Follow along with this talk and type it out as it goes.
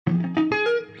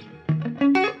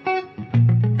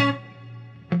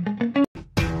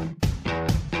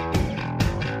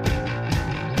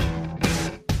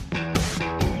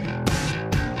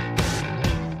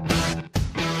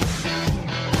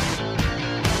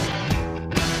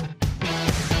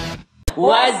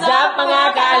What's up mga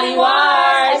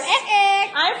kaliwars? I'm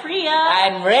Ek. I'm Priya.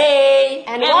 I'm Ray.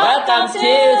 And welcome to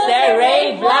the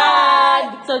Ray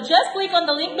Vlog. So just click on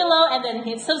the link below and then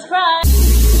hit subscribe.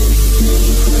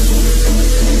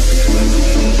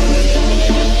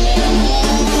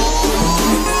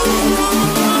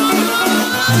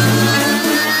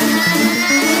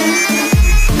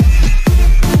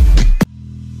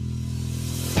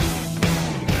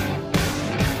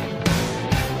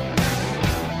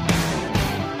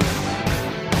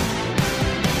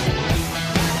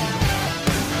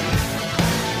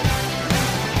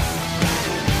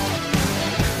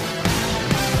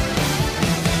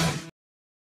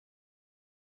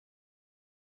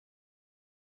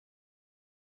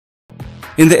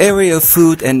 In the area of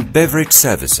food and beverage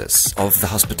services of the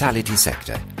hospitality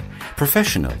sector,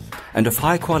 professional and of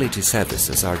high-quality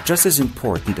services are just as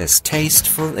important as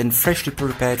tasteful and freshly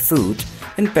prepared food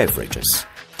and beverages.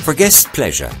 For guest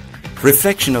pleasure,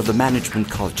 reflection of the management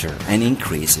culture and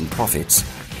increase in profits,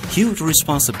 huge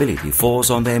responsibility falls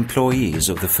on the employees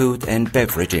of the food and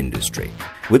beverage industry.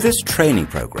 With this training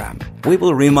program, we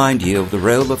will remind you of the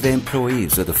role of the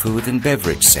employees of the food and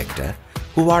beverage sector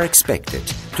who are expected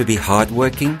to be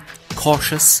hardworking,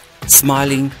 cautious,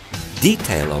 smiling,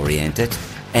 detail-oriented,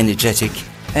 energetic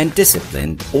and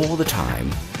disciplined all the time.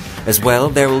 As well,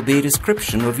 there will be a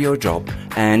description of your job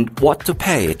and what to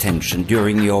pay attention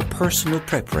during your personal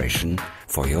preparation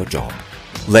for your job.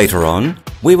 Later on,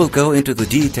 we will go into the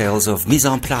details of mise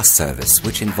en place service,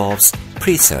 which involves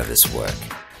pre-service work.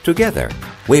 Together,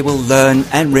 we will learn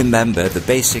and remember the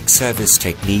basic service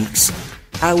techniques,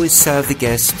 how we serve the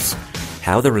guests,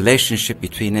 how the relationship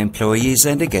between employees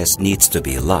and a guest needs to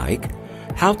be like,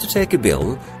 how to take a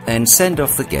bill and send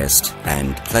off the guest,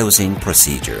 and closing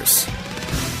procedures.